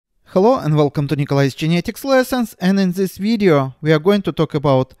Hello and welcome to Nikolay's genetics lessons, and in this video we are going to talk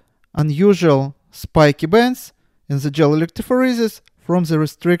about unusual spiky bands in the gel electrophoresis from the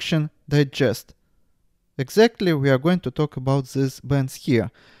restriction digest. Exactly, we are going to talk about these bands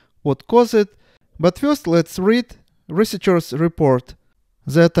here, what caused it, but first let's read researchers' report.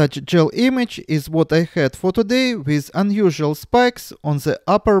 The attached gel image is what I had for today with unusual spikes on the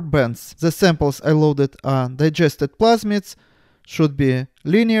upper bands. The samples I loaded are digested plasmids, should be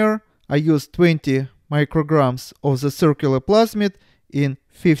linear. I used 20 micrograms of the circular plasmid in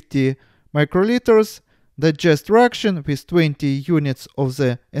 50 microliters. Digest reaction with 20 units of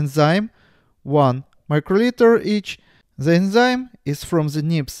the enzyme, 1 microliter each. The enzyme is from the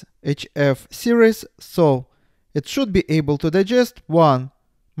NIPS HF series, so it should be able to digest 1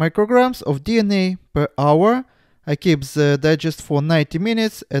 micrograms of DNA per hour. I keep the digest for 90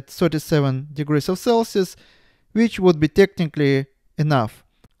 minutes at 37 degrees of Celsius, which would be technically enough.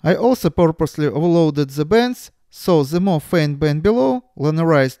 I also purposely overloaded the bands, so the more faint band below,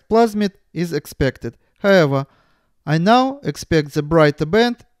 linearized plasmid, is expected. However, I now expect the brighter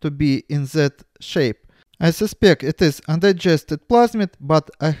band to be in that shape. I suspect it is undigested plasmid,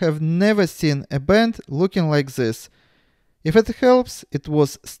 but I have never seen a band looking like this. If it helps, it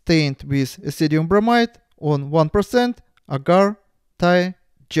was stained with acidium bromide on 1% Agar TAE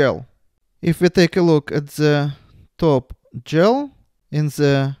gel. If we take a look at the top gel in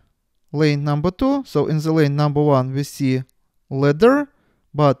the lane number 2, so in the lane number 1 we see leather,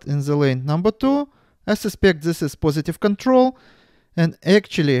 but in the lane number 2 I suspect this is positive control, and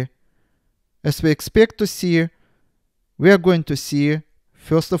actually, as we expect to see, we are going to see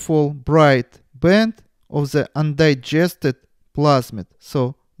first of all bright band of the undigested plasmid.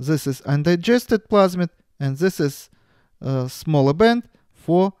 So this is undigested plasmid and this is a smaller band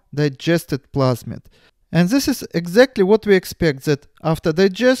for digested plasmid. And this is exactly what we expect, that after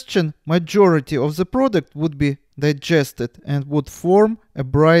digestion, majority of the product would be digested and would form a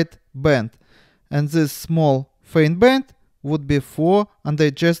bright band. And this small faint band would be for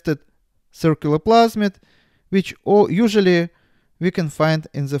undigested circular plasmid, which usually we can find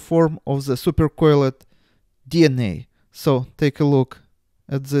in the form of the supercoiled DNA. So take a look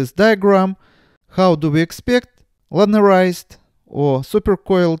at this diagram. How do we expect linearized or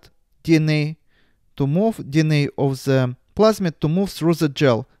supercoiled DNA to move, DNA of the plasmid to move through the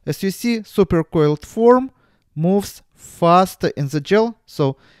gel? As you see, supercoiled form moves faster in the gel,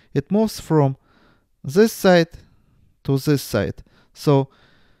 so it moves from this side to this side. So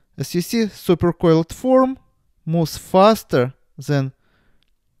as you see, supercoiled form moves faster than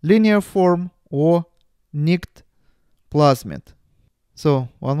linear form or nicked plasmid. So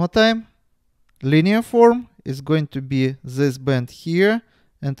one more time, linear form is going to be this band here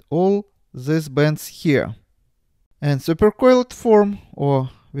and all these bands here. And supercoiled form, or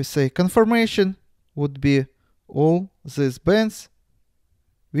we say conformation, would be all these bands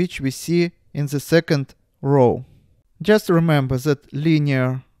which we see in the second row. Just remember that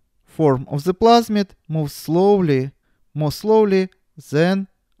linear form of the plasmid moves slowly, more slowly than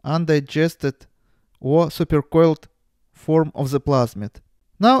undigested or supercoiled form of the plasmid.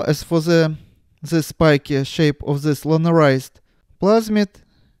 Now, as for the spiky shape of this linearized plasmid,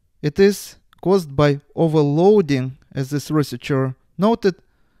 it is caused by overloading, as this researcher noted.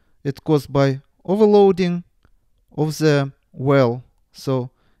 It's caused by overloading of the well.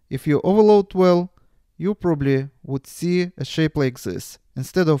 So if you overload well, you probably would see a shape like this,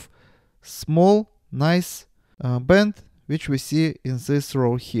 instead of small, nice band, which we see in this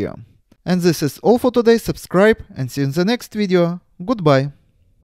row here. And this is all for today. Subscribe and see you in the next video. Goodbye.